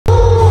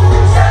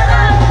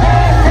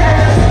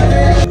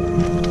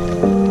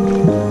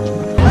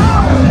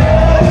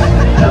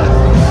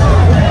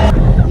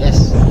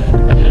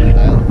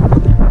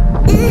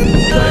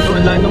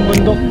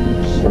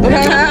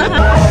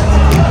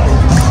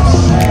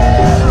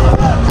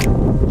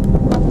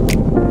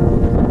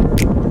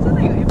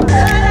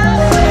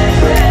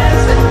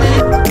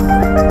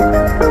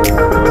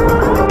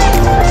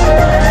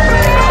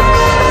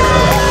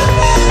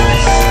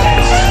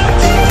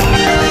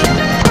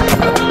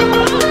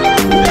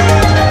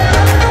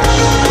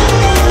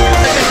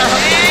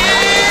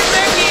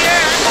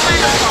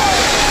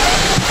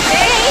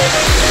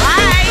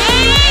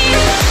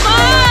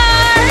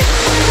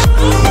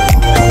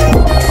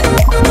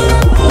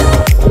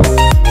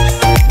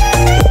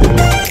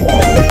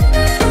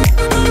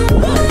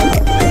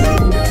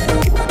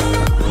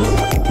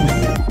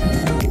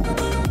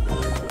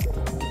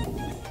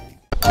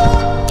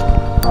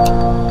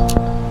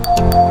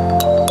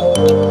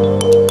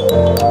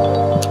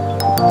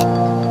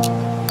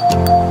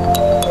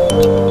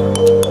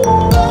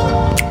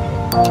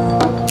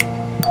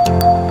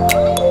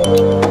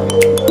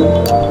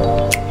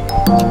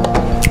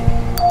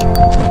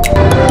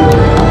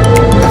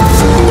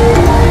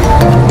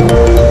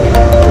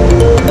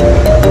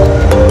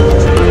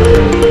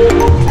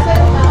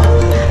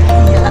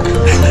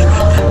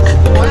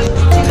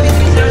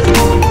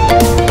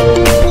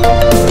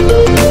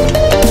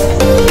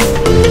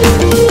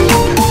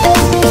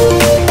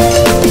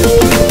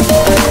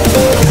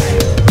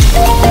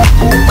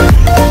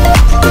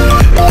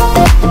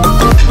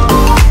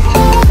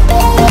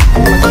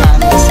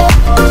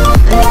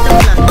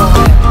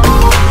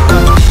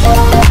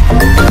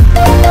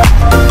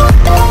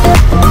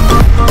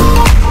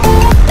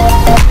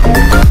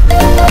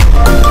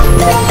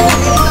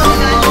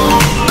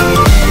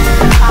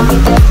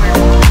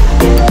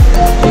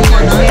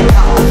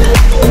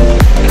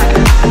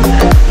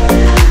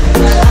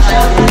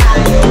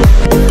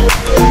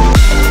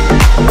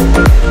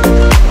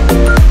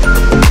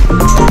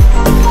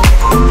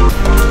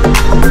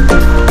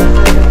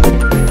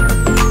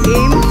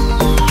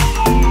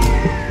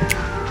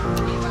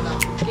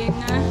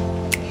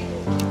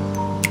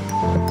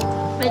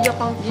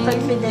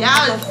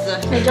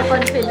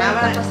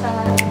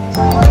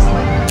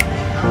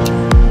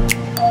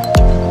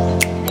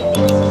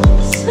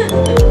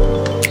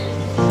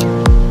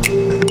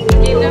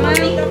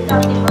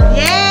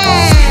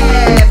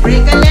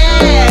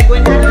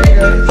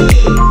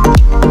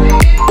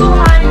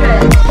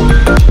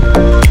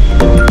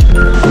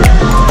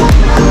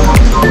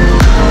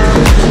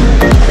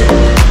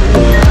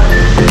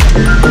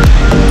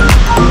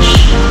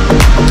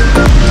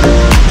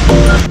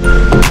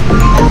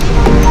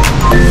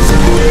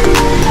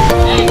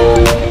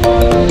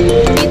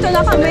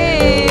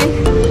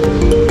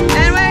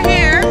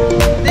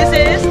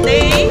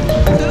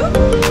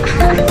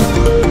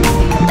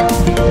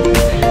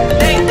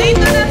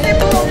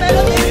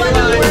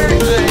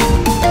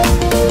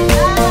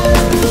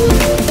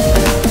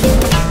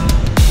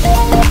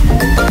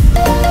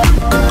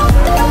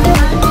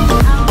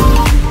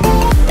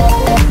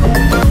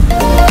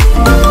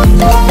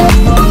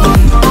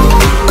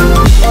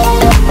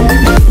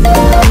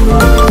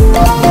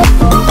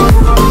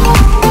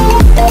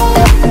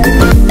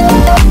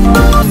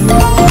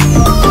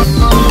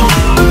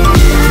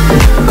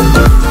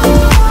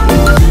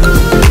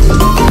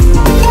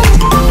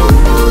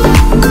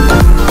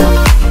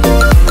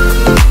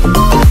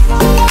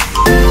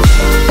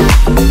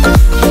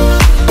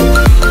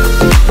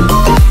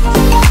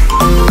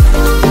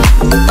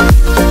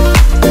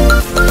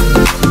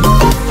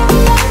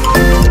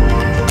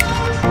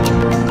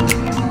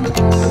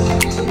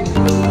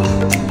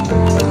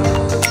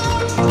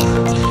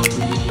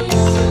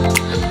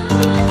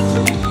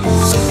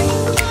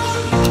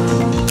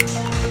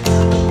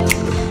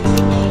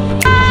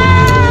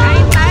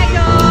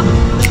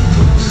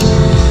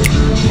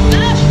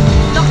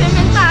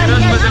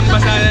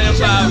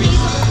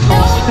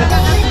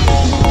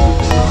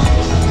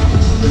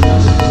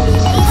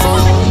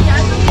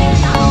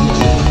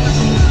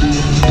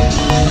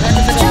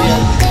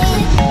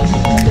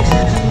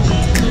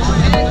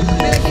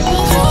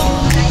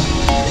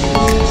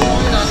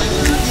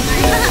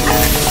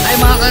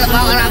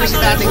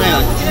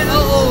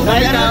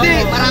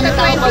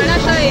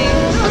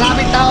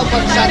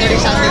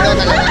Saturday daw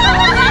talaga.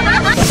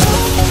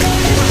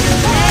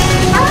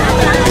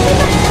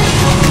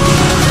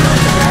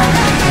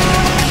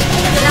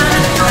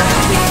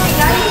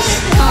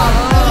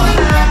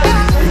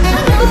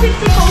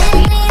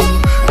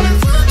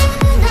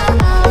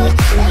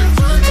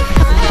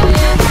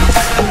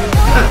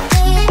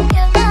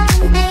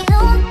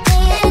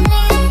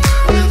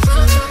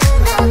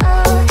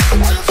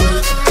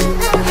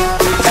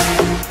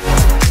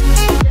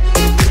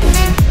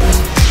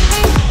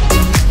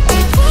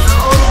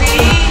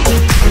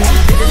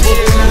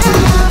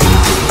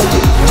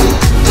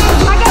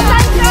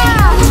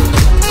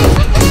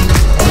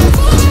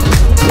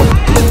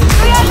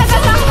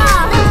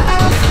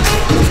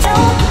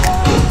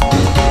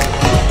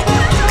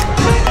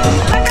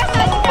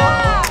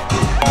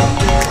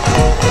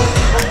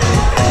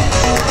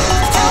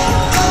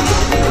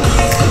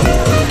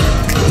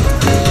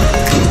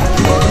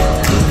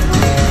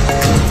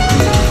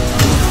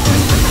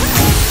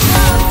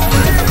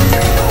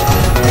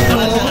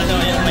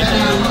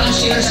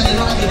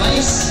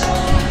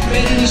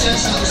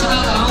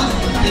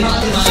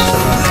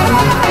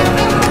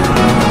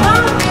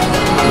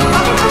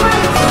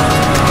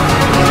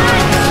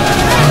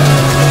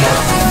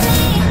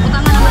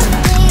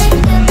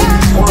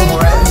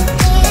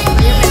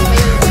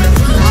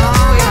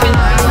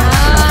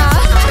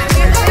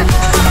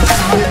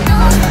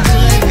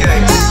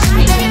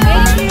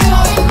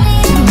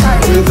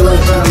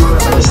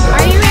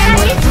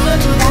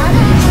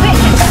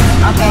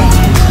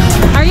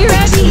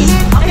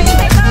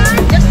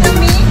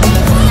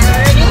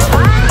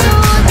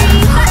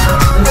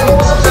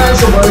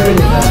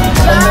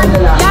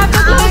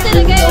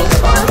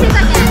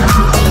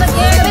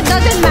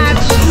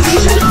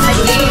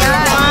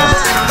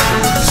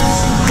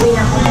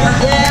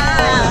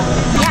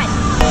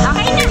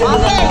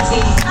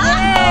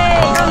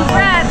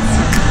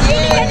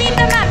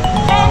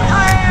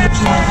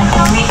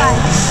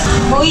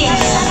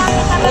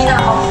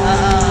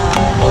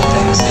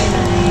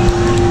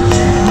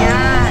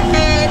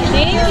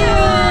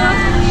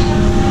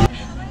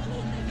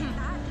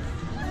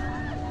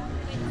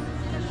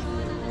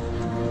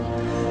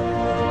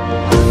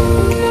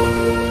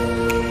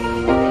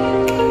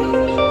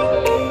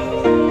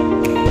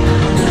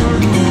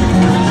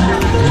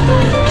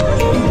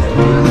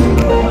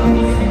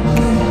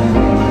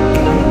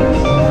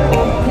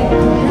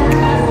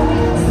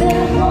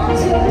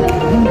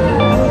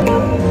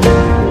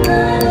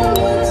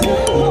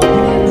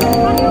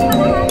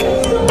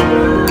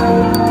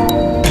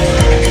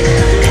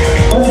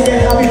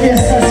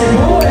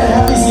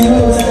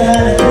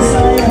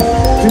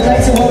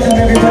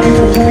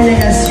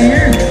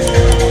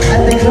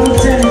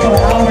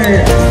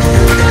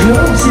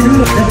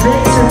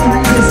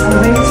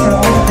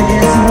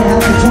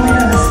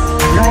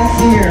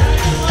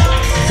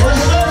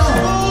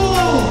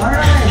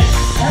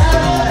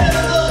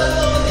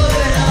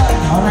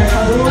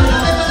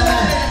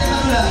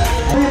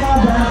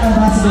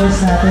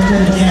 natin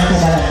dyan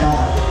sa mga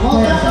Malapascua.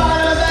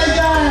 Magpapakala tayo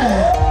dyan!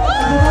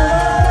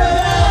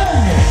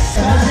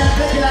 Kaya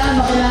siyempre kailangan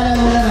makilala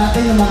muna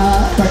natin yung mga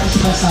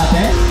participants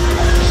natin.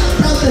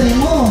 Proud ka rin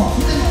mo!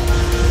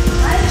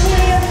 I'm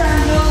Cheerio from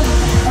Rome.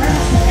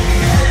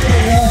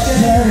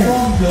 Sir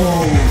from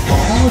Rome.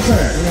 Ako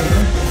sir?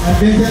 I'm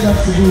Vincent of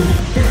Cebu.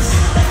 It's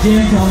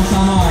Jim from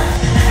Samar.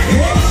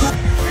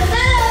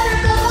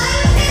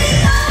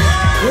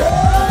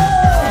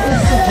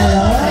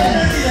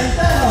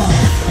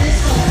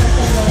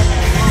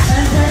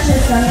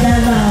 From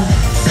Davao.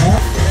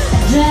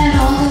 Jen,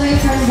 all the way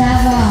from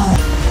Davao.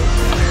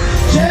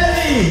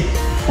 Jenny!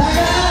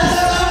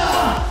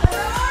 Taga-Asara!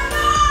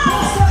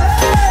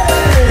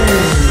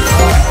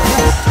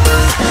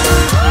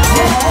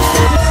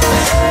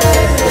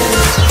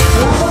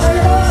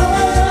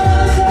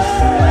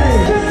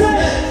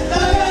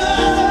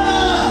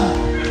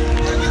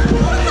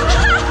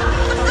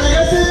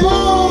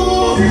 Taga-Cebu!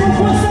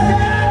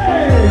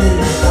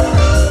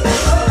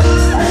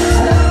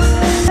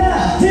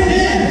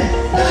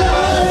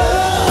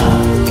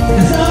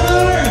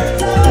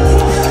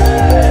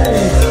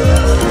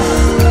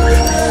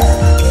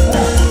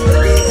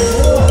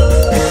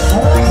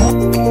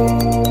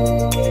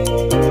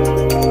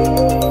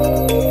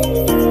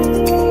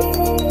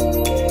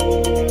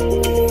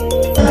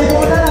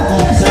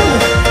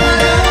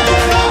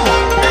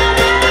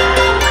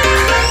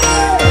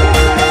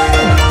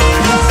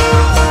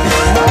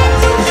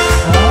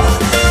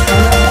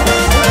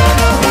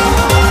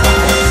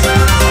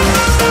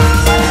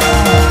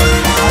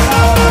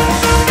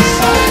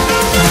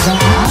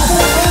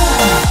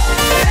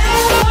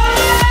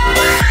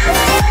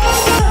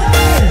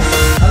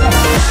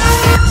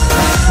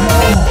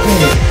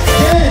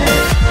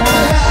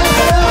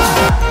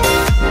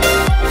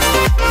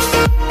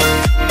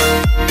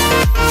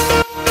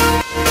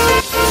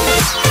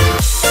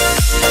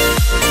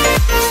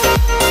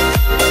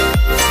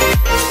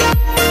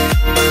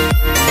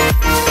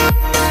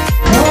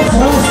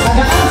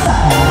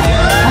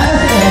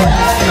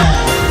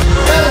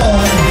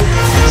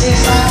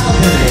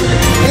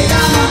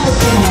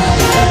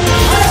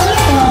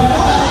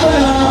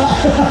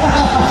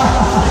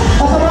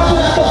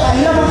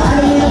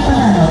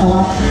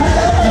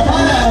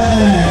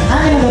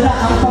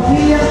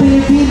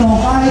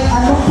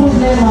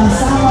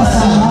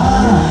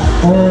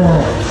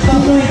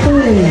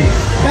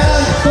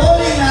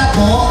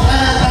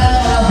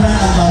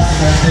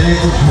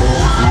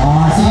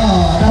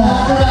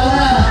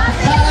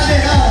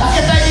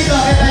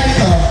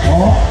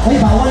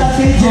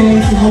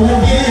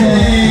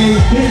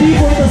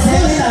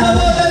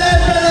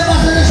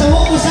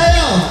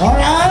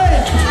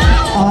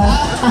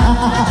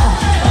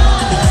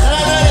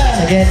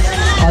 target.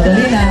 O,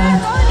 dali na.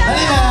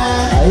 Dali na.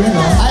 Ayun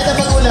o. Ay,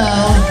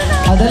 napag-ulaw.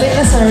 O, dali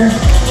na, sir.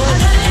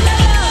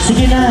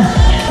 Sige na.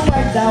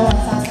 Part daw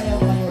ang sasayaw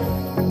kayo.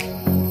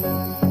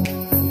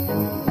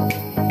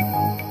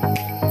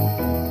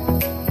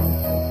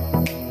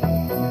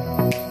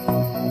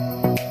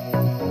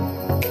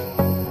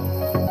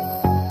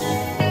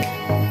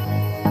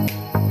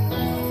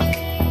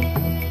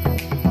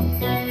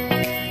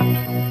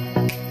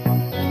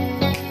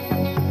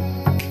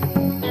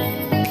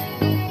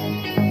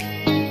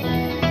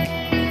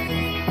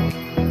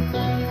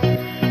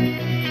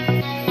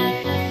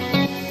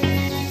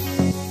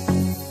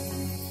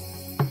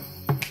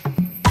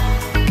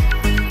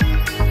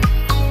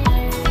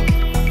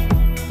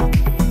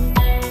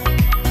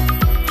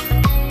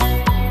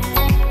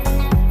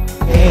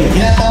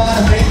 Ilan taon ka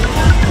na, Fred?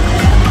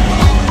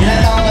 Ilan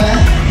taon ka na?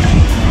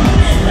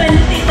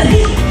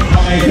 23.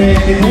 Okay,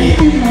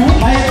 23.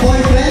 May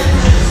boyfriend?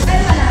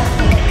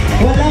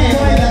 Walang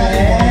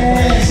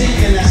boyfriend.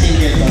 Single na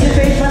single. Si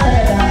Faith pa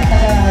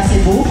taga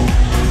Cebu?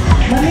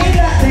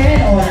 Manila din.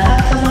 O,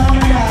 lahat ng mga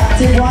Manila.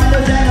 Cebuano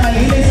dyan na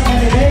mahilig sa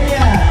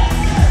Manilenia.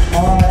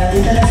 O,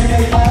 nandito na si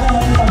Faith para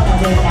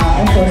magpapagay pa.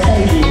 Of course,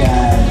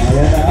 kaibigan.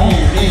 Ayun na.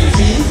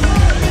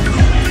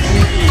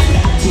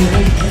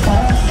 Chini.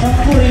 Parang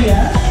Korea.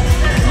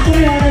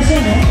 Koreano siya,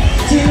 no?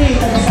 Chini,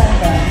 taga saan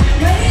ka?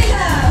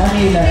 Manila.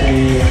 Manila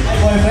eh. May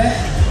boyfriend?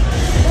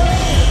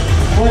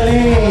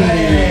 Huli.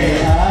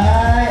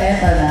 Ay,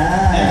 eto na.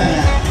 Eto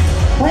na.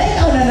 Wala,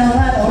 ikaw na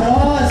naman,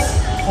 Oros.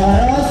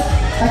 Oros,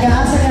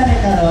 taga-asa ka ni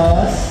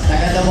Karos.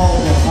 Taga-damo ko.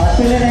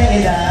 Pila na yung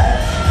edad?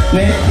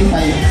 25.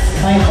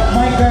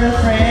 My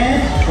girlfriend,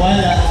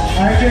 Wala.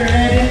 are you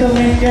ready to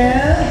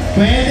mingle?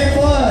 Pwede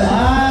po.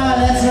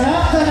 Let's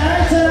rock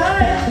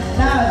tonight.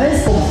 Now,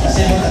 this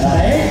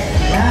okay?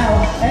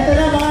 Now, eto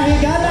na mga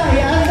higala.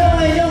 Iando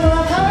ang inyong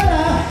mga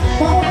camera.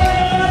 Pakuha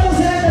na natin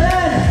sila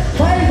tanan.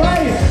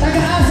 Bye.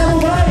 Taga-asa mo,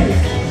 bye.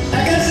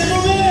 Taga-Cebu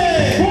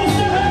City.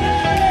 Pusta ka na!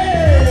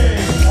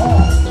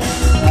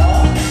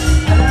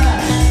 Ala,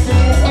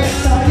 sige,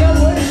 sayaw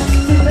mo.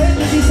 Si Fred,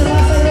 hindi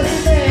sumasayaw si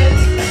Fred.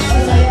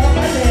 Sayaw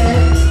ka din.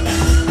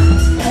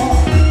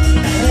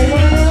 Pray mo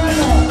na naman,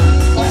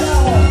 Wala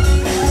ko.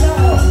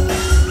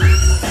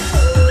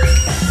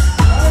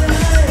 Alright,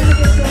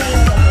 sige, sayaw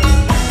ka.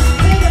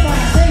 Sige pa.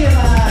 Sige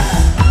pa.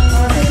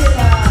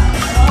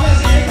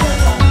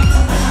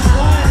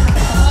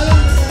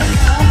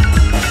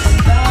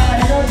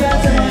 Ikaw dyan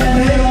sa mga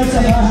nanonood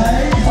sa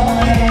bahay. Sa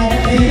mga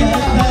Hindi ka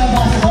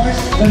Malapascua.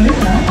 Galit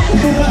na?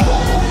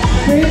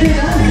 Pwede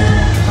na.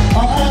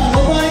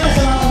 Bumalik ka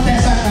sa mga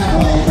contestant na ako.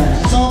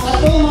 So,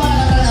 katong mga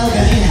natanaw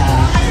ganin ha.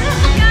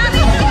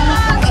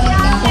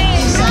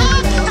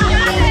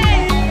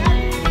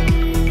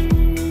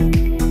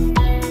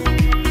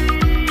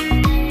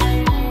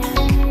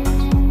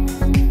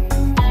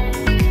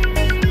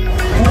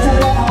 What's up,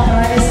 mga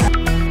guys?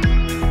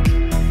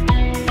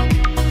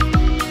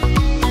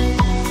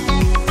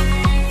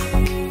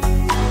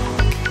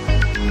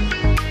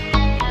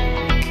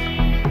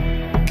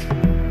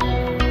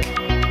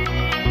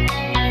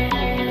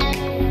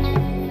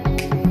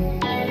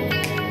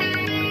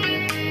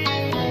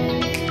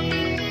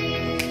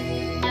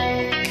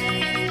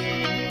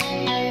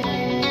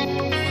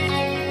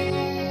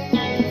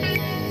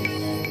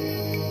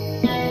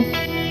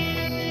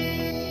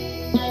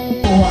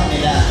 Kuha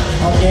nila.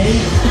 Okay.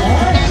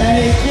 Alright.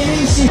 Dahil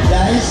kinisip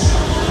guys.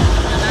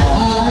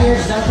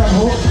 Flyers na from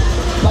Hook.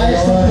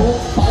 Bias na po.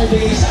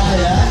 Pakibigay sa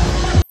kanila.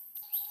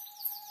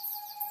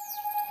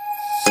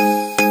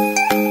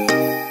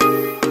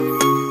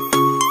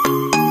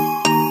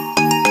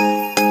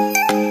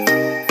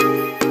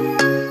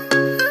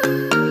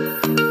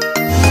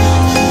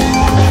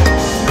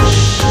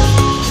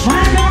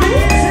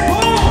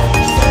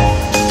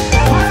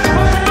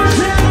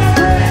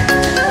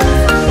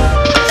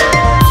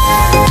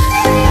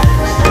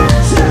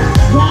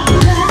 Wow.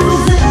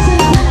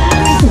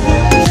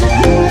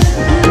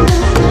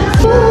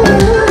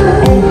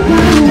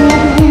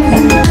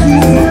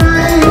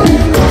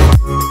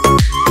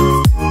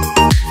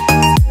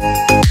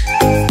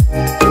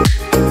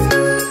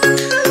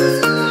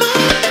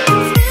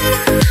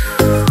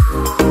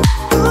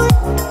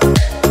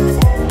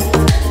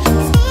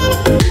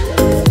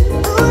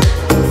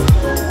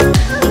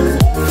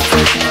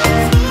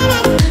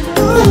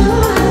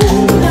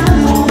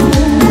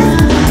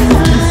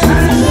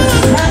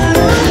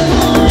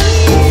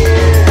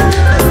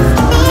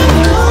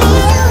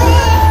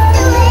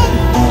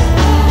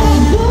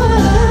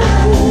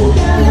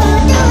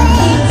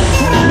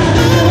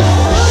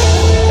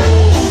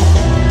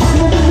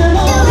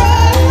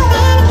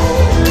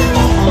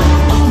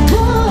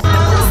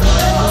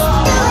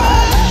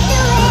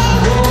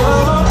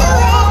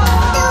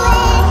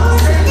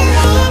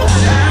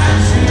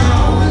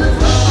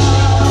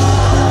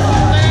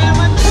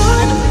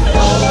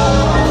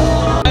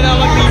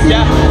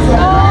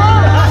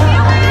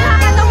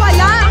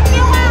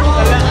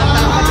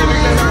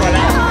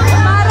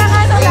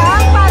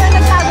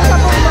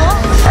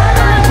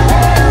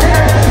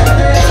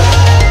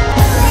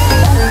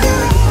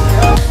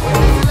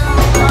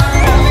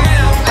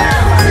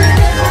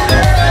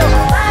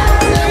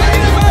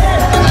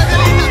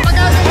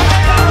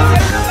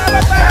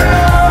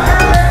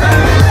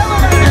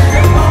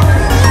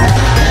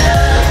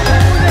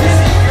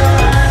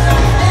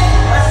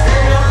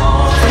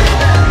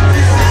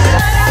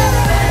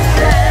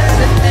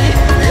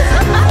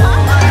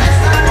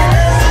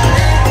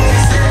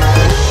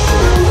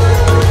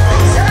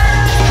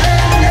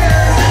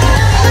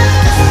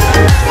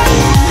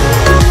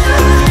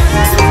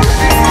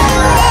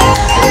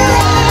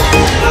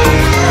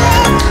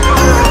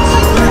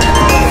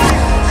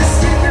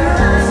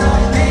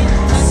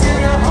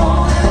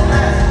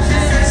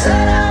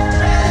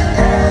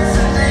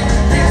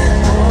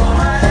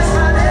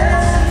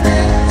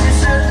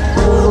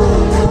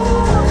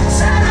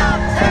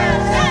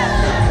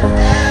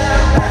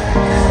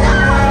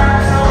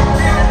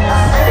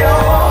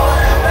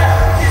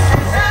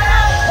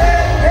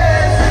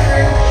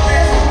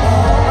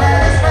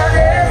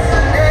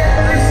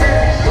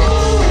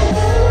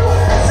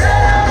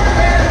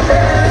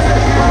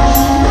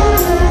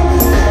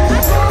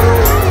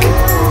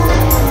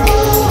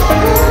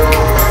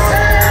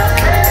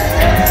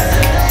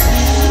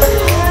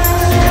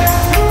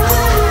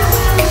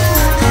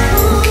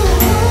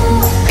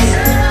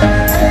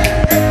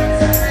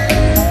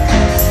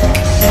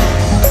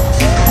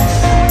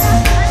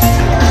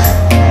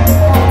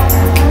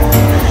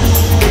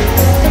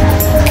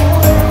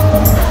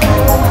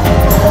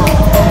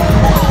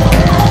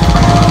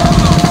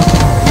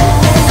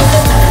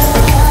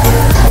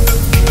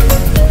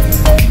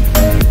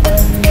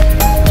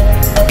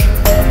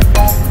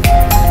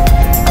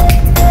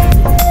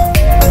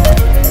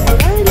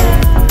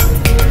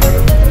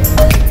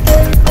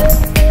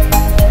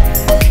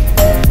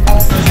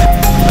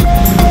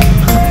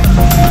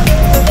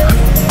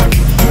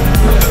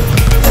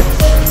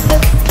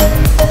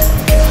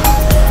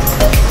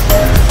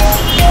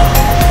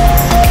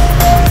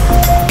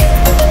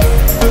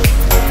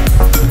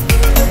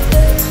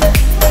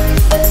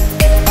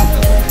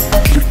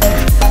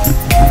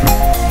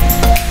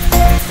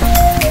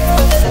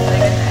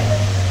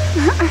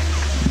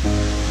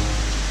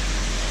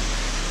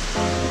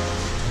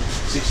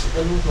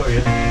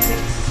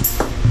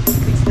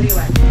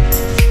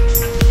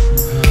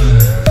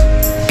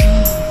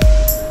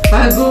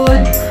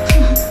 Pagod.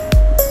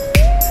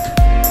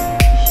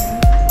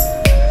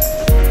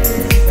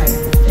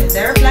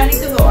 They're planning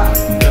to go out.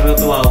 Pero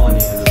tuwa ako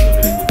kanina doon sa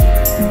pinag-ibig.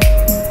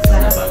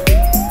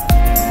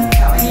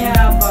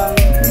 Mayabang.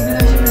 Hindi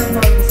na siya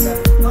pinag-pawisa.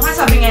 Nung nga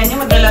sabi nga niya,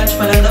 magla-lunch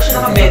pa lang daw siya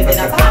nakabente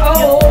na.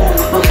 Oo!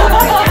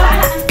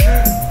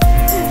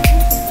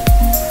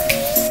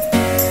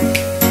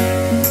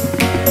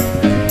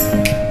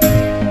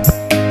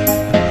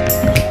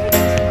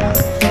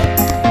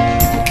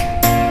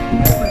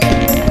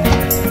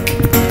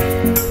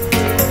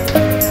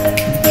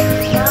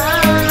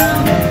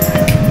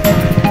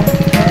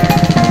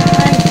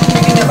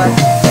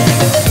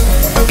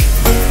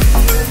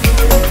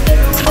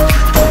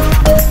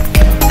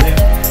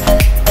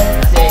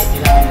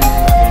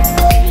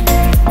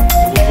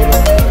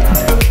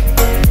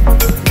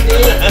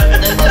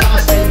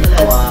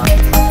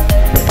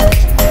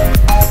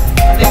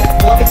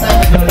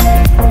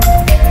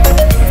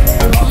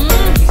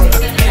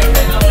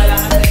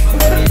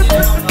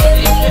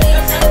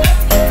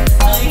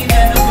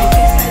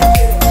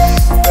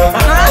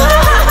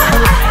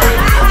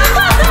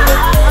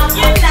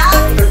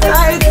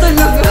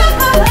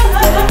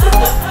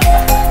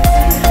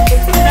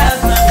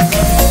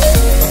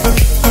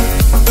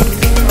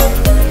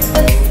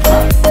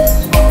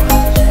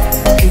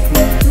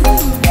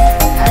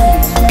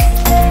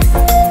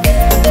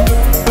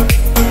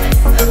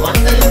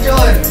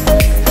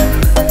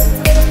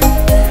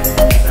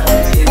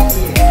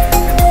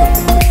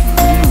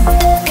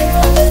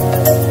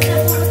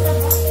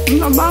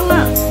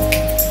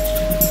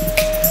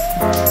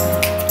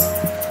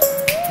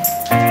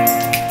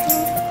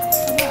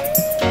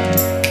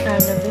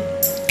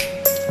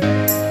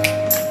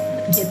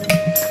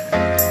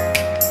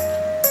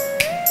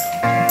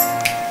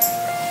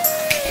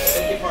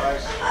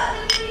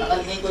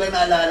 Ngayon ko lang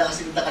naalala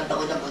kasi nakanta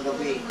ko ng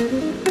kagabi.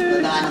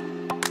 Tandaan ako.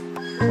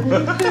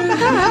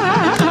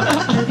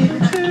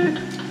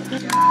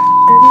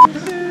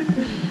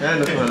 Yan,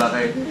 mas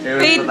malaki. Kaya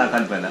mas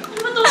tatakal pala.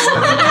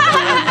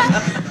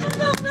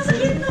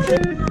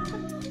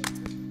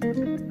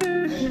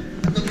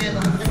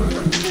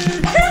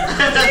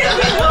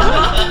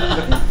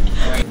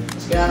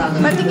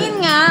 Patingin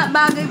nga,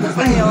 bagay ko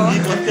sa'yo. Hindi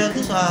ko kaya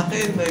ito sa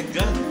akin, my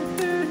God.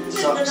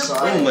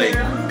 Oh my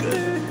God.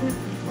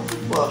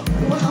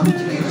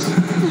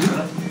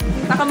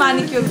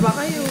 Naka-manicure ba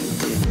kayo?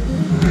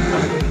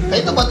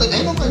 Kahit na ba ito?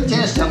 Ayun ang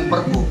chance siyang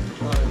barko.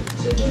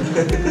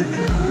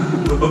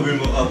 Bababi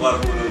mo ka,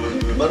 barko naman.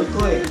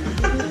 Barko eh.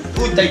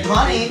 Uy,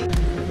 Titanic!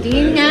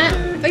 Tingin nga.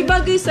 Ay,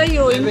 bagay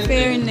sa'yo, in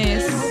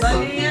fairness.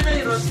 Bagay yan ay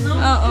Rose, no?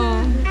 Oo.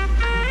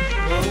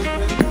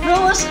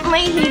 Rose,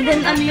 may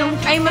hidden ano yung...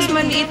 Ay, mas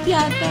maliit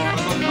yata.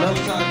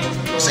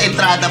 Sa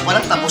entrada pa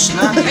lang, tapos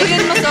na.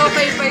 Ayun, mas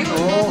okay pa yun.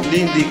 Oo.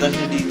 Hindi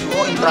kasi dito.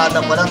 Oo,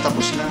 entrada pa lang,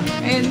 tapos na.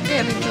 Ayun,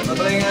 fair ito.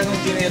 Patry nga nung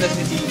chineras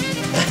ni Tito.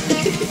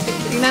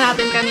 Tingnan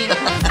natin kanina.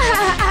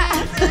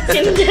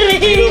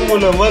 Tingnan mo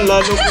naman,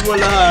 lalo ko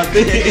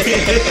malahati.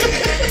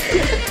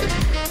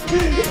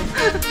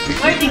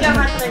 Or di ka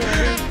matry.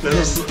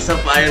 Sa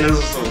paya na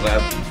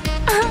susukat.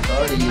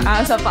 Sorry.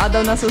 Ah, sa paa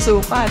daw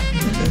nasusukat.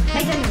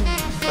 Ay, ganun.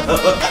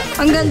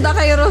 Ang ganda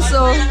kay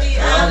Rosso.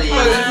 Sorry.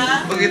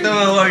 Pagkita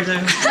mga awards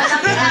sa'yo.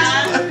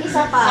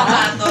 Isa pa.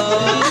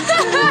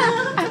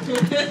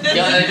 Hindi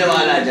ako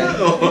naniniwala dyan.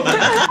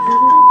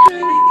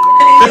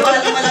 Wala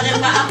malaki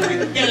pa ako.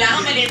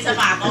 Kailangan maliit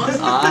sapatos.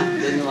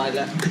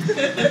 Naniniwala.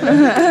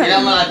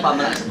 Kailangan malaki pa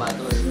malaki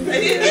sapatos.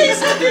 Ay,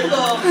 sabi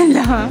ko.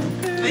 Hala.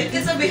 May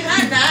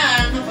kasabihan na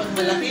kapag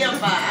malaki ang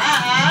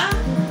paa,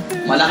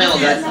 Malaki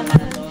ugat.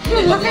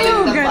 Malaki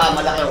yung Pag ugat. pa,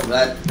 malaki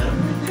ugat.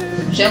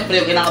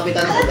 Siyempre, yung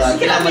kinakapitan ng ugat, kailangan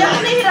Grabe ako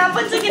malaki.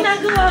 nahihirapan sa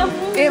ginagawa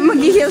mo. Eh,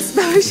 mag-heels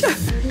daw siya.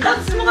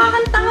 Tapos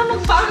makakanta nga,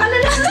 magpaka ka na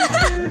lang.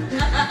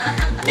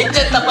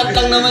 Chat, tapat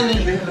lang naman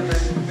eh.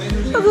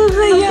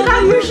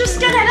 Rubber shoes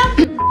ka na lang.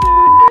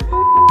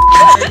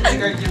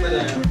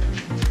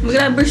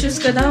 Mag-rubber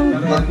shoes ka daw.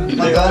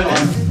 Magkano?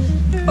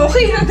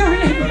 Okay na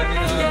gawin.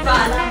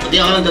 Hindi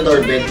ako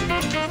nagda-doorbell.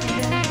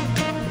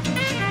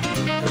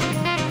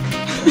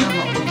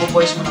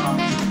 Magpo-voice mo na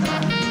kami.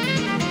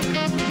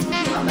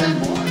 Amen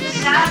mo.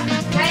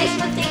 Guys,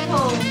 mag-take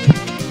home.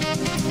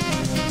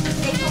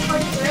 Take home for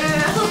the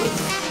girl.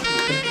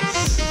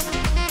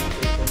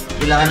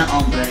 Kailangan ng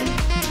ombre.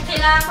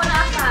 Kailangan ko na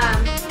cam.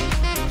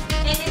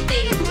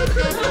 Anything.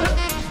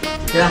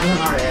 Kailangan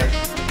ng RF.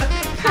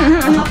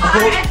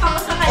 Mapa-RF ako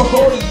sa kanya.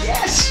 Oh,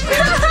 yes!